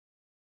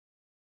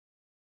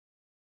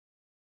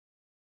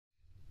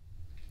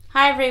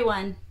Hi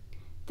everyone!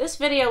 This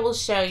video will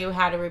show you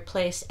how to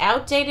replace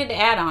outdated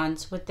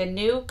add-ons with the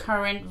new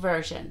current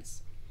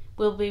versions.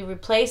 We'll be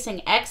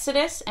replacing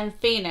Exodus and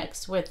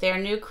Phoenix with their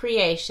new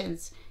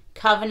creations,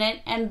 Covenant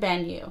and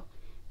Bennu.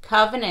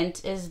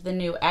 Covenant is the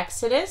new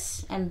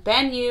Exodus and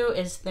Bennu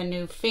is the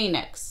new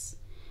Phoenix.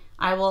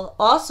 I will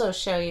also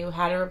show you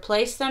how to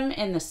replace them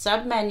in the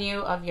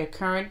submenu of your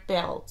current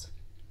build.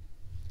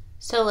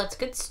 So let's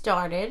get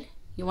started.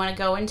 You want to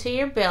go into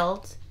your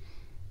build.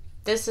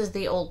 This is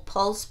the old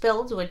Pulse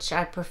build, which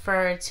I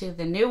prefer to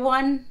the new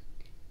one.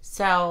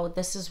 So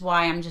this is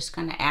why I'm just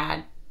going to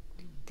add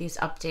these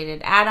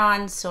updated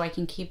add-ons so I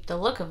can keep the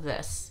look of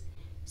this.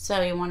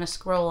 So you want to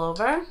scroll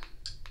over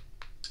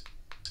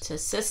to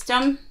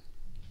System,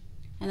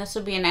 and this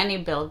will be in any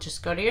build.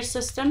 Just go to your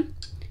System,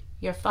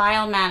 your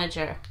File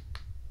Manager,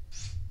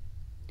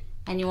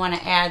 and you want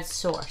to add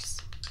source.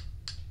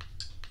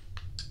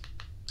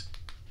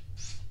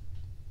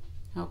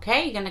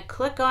 Okay, you're going to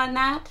click on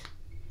that.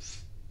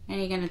 And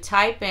you're going to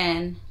type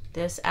in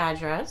this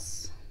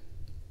address,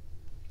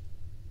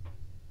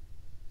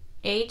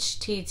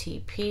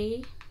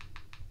 http://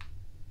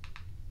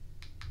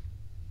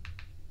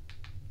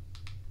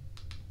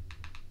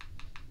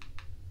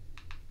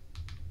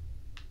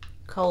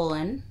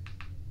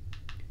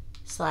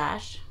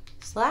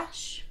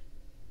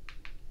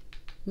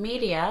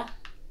 media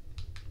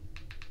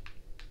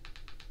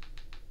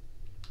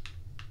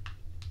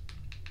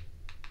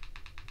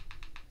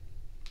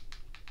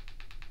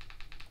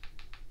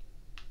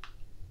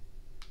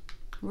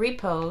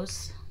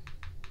repos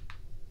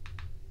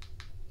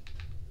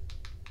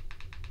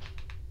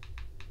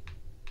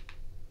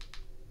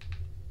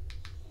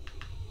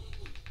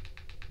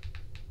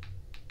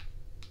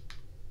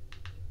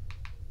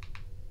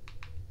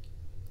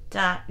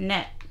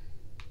 .net.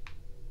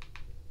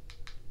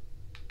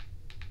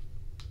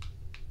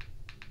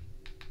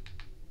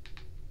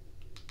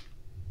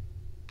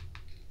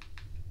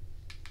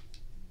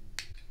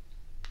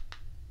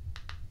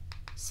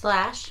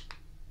 /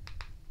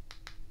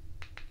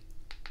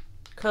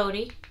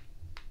 Kodi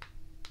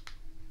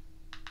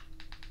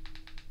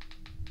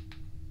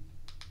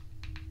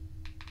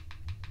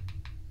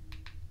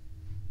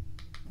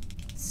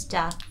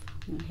stuff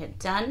and hit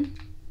done.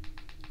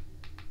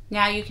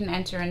 Now you can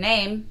enter a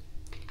name.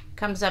 It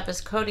comes up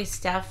as Kodi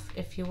stuff.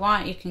 If you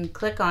want, you can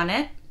click on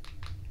it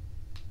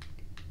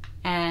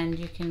and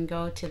you can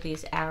go to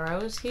these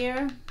arrows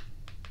here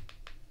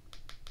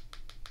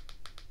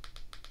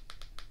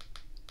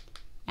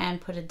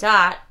and put a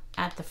dot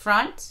at the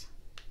front,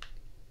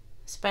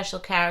 special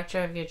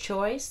character of your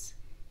choice,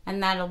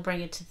 and that'll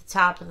bring it to the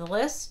top of the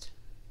list.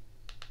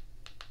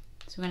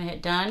 So I'm going to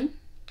hit done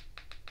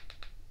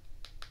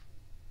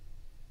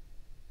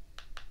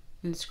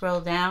and scroll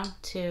down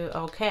to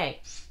OK.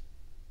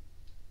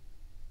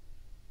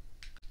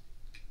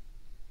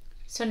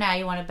 So now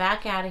you want to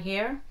back out of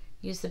here,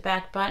 use the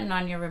back button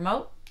on your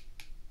remote,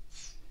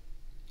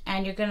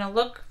 and you're going to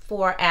look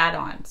for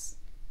add-ons.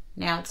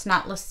 Now it's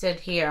not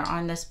listed here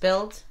on this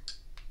build,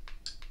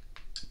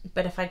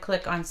 but if I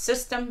click on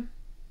System,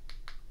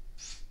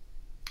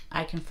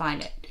 I can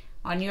find it.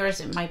 On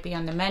yours it might be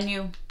on the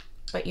menu,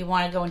 but you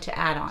want to go into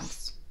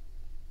add-ons.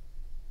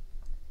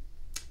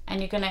 And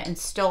you're going to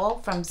install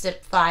from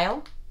zip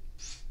file.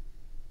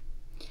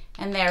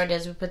 And there it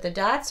is. We put the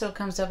dot so it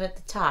comes up at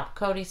the top,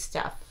 Kodi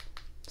stuff.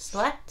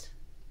 Select.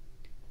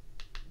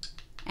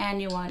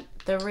 And you want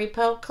the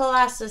repo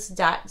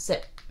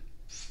colossus.zip.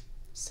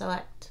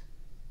 Select.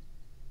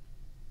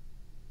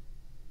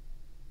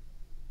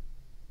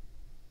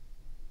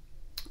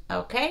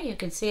 Okay, you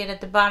can see it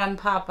at the bottom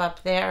pop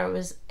up there. It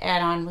was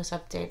add-on was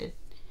updated.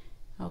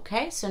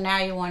 Okay, so now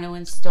you want to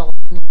install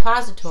the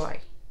repository.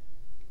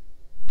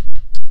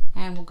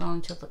 And we're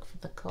going to look for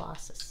the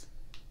Colossus.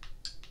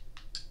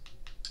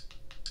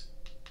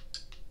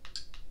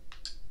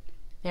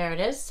 There it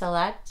is.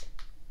 Select.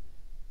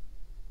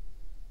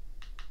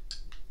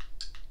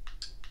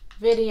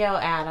 Video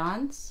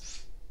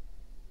add-ons.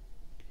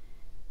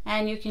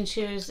 And you can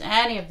choose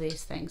any of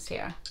these things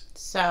here.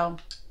 So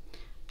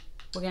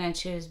we're going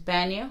to choose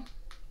Bennu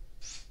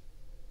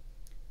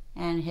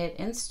and hit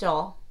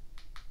install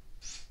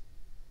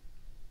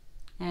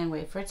and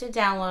wait for it to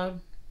download.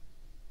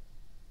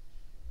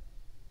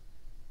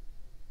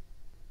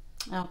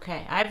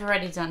 Okay, I've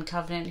already done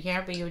Covenant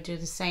here, but you would do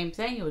the same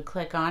thing. You would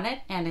click on it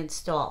and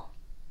install.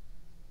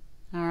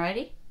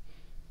 Alrighty.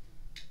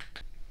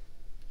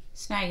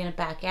 So now you're going to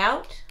back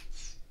out.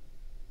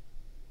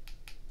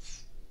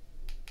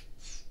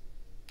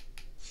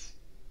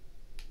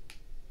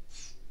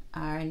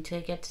 Alright, until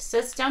you get to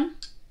System,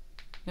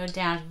 go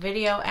down to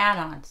Video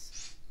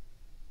Add-ons.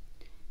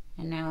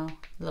 And now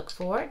look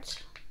for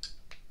it.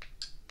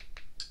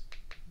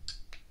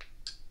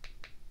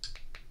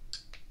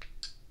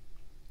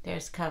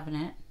 There's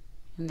Covenant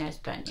and there's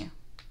Bennu.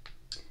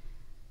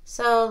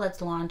 So let's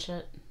launch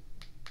it.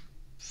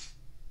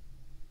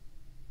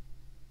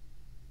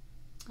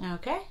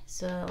 Okay,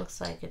 so it looks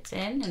like it's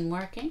in and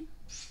working.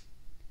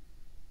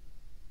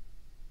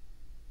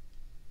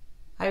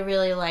 I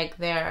really like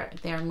their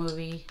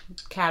movie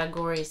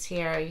categories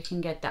here. You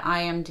can get the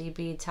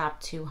IMDb Top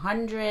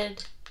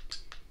 200,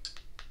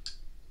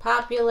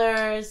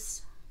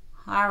 Populars,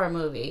 horror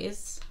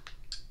movies,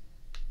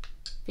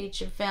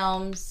 feature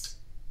films,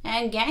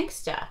 and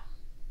gangsta.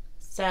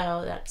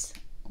 So that's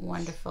a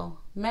wonderful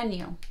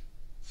menu.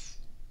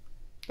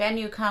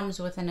 Bennu comes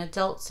with an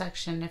adult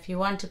section. If you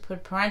want to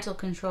put parental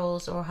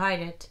controls or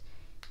hide it,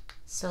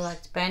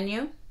 select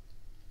Bennu.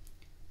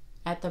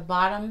 At the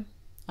bottom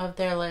of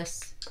their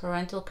list,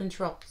 parental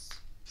controls.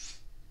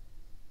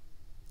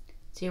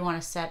 Do you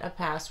want to set a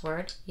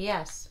password?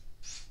 Yes.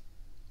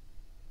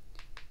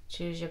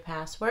 Choose your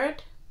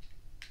password.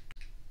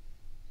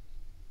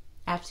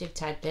 After you've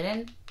typed it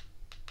in,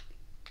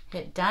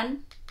 hit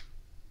done.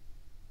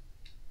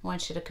 I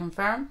want you to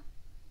confirm.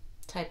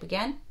 Type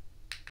again.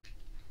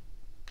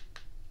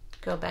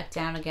 Go back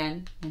down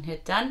again and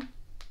hit done.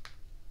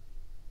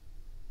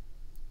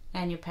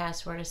 And your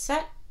password is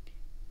set.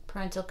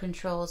 Parental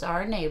controls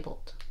are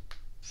enabled.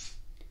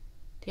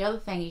 The other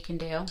thing you can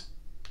do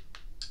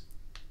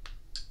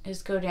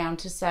is go down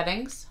to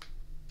settings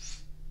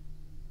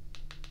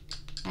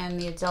and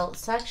the adult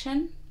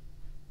section.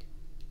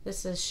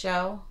 This is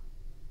show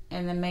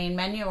in the main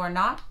menu or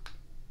not.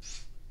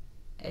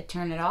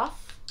 Turn it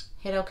off.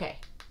 Hit OK.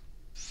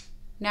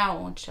 Now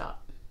it won't show up.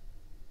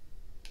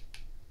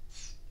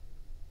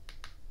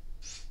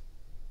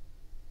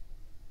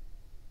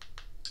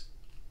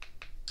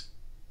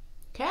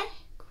 Okay,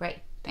 great,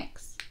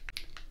 thanks.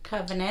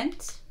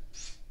 Covenant.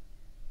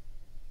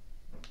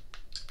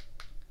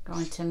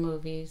 Going to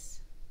movies.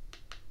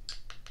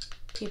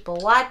 People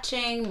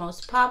watching,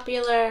 most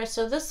popular.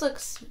 So this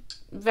looks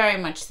very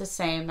much the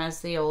same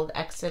as the old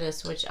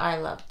Exodus, which I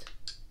loved.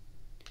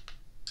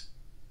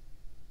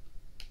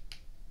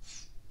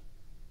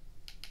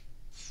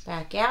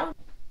 Back out.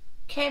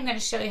 Okay, I'm going to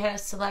show you how to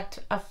select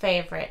a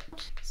favorite.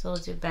 So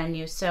we'll do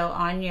Bennu. So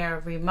on your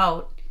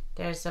remote,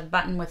 there's a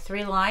button with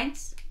 3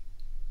 lines.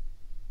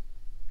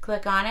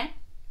 Click on it.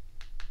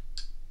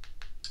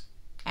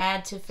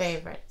 Add to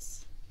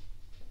favorites.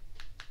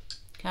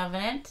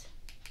 Covenant,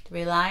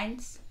 3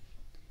 lines.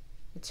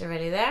 It's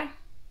already there.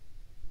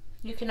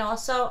 You can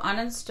also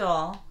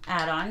uninstall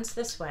add-ons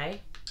this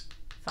way.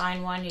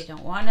 Find one you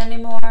don't want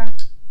anymore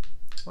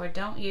or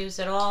don't use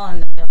at all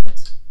in the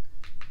build.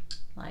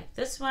 Like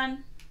this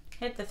one.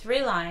 Hit the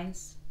 3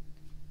 lines,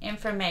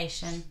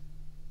 information,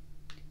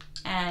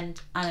 and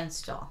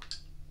uninstall.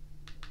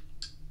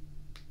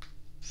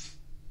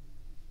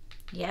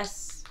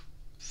 Yes.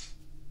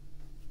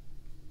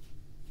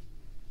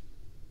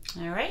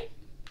 All right.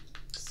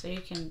 So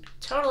you can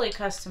totally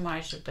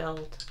customize your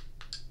build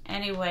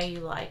any way you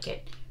like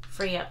it.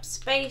 Free up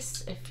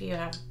space if you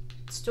have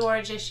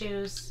storage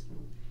issues,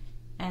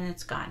 and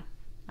it's gone.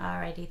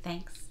 Alrighty,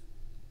 thanks.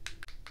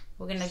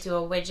 We're gonna do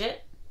a widget.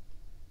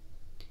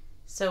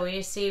 So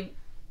you see,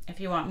 if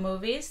you want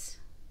movies,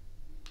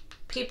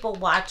 people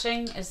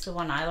watching is the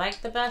one I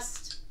like the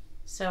best.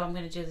 So I'm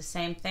gonna do the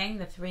same thing,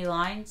 the 3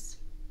 lines.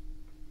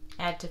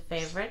 Add to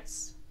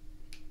favorites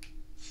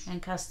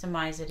and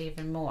customize it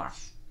even more.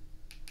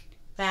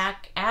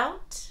 Back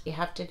out, you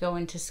have to go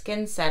into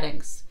skin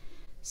settings.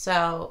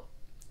 So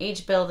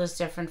each build is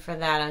different for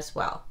that as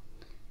well.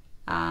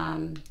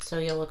 So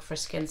you'll look for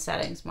skin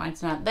settings.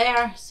 Mine's not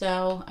there,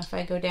 so if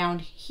I go down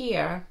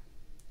here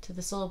to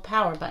this little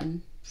power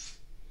button,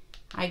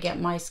 I get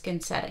my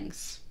skin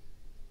settings.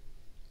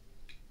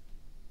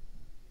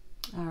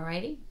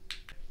 Alrighty.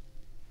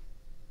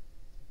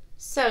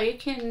 So you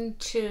can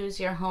choose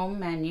your home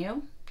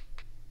menu,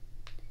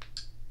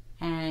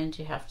 and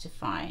you have to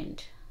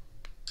find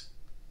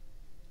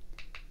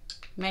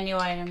menu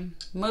item,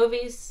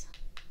 movies,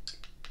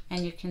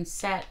 and you can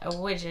set a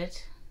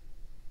widget.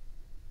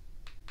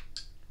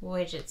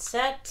 Widget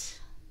set,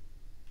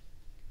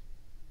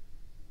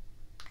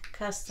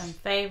 custom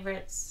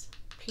favorites,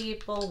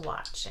 people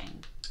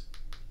watching.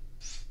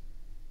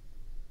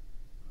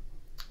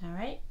 All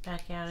right,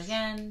 back out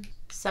again.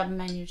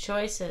 Sub-menu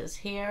choices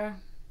here.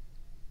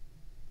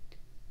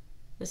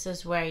 This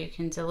is where you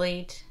can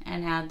delete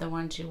and add the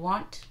ones you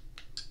want.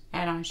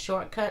 Add on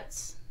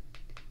shortcuts.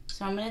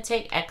 So I'm going to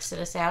take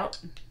Exodus out.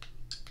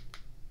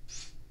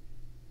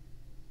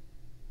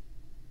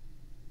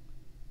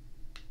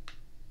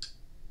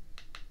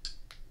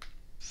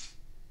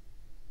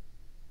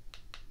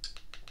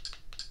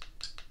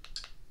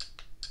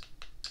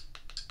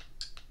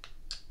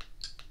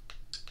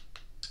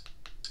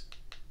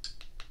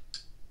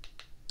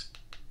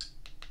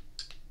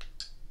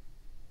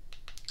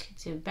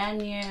 To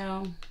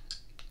Bennu.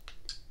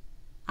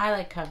 I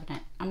like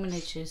Covenant. I'm going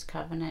to choose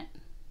Covenant.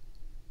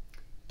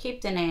 Keep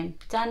the name.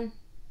 Done.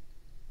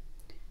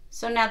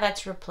 So now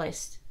that's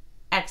replaced.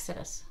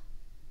 Exodus.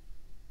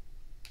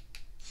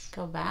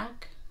 Go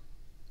back.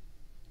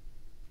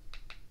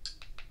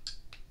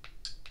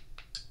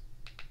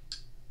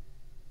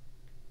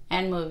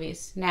 And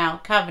movies.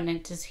 Now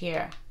Covenant is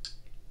here,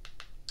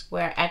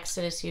 where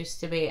Exodus used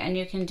to be, and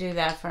you can do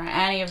that for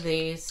any of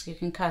these. You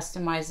can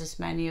customize this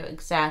menu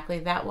exactly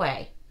that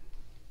way.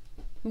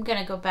 I'm going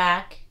to go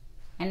back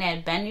and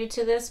add Bennu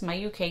to this.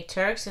 My UK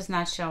Turks is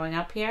not showing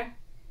up here.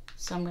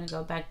 So I'm going to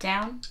go back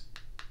down.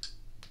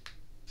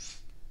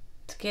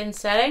 Skin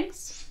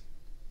settings.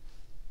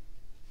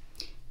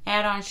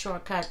 Add-on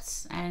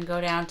shortcuts and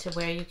go down to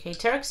where UK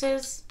Turks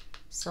is.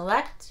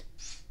 Select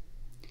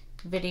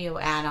video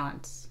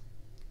add-ons.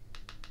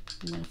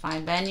 I'm going to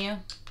find Bennu.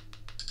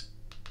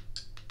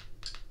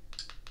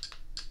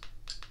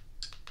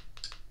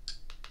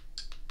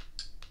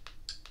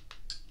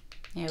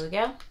 There we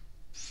go.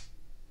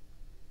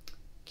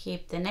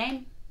 Keep the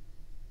name.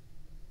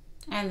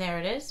 And there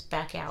it is,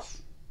 back out.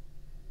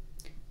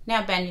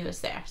 Now Bennu is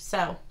there.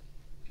 So,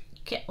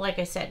 like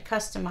I said,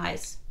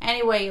 customize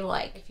any way you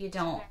like. If you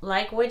don't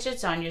like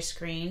widgets on your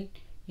screen,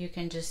 you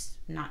can just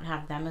not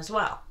have them as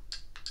well.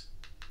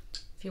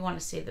 If you want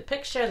to see the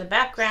picture, the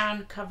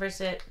background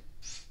covers it,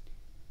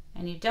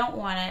 and you don't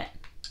want it,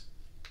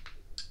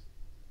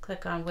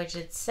 click on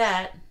Widget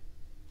Set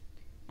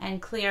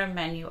and clear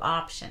menu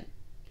option.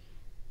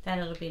 Then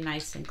it'll be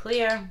nice and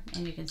clear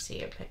and you can see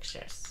your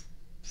pictures.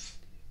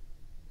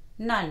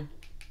 None.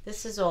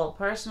 This is all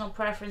personal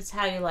preference,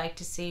 how you like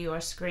to see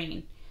your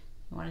screen.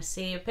 You want to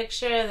see your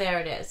picture, there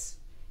it is.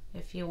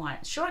 If you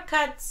want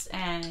shortcuts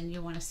and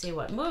you want to see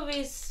what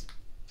movies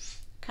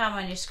come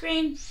on your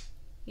screen,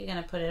 you're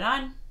going to put it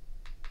on.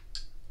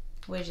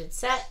 Widget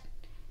set,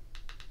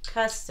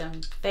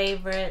 custom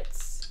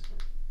favorites,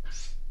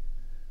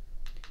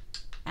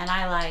 and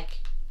I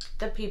like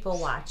the people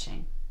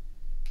watching.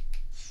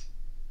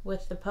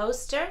 With the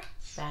poster,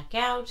 back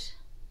out,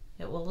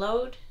 it will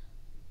load.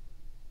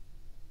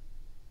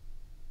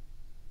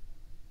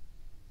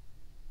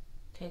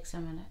 Takes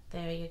a minute.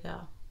 There you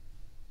go.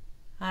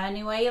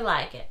 Any way you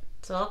like it.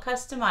 It's all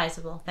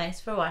customizable. Thanks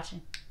for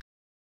watching.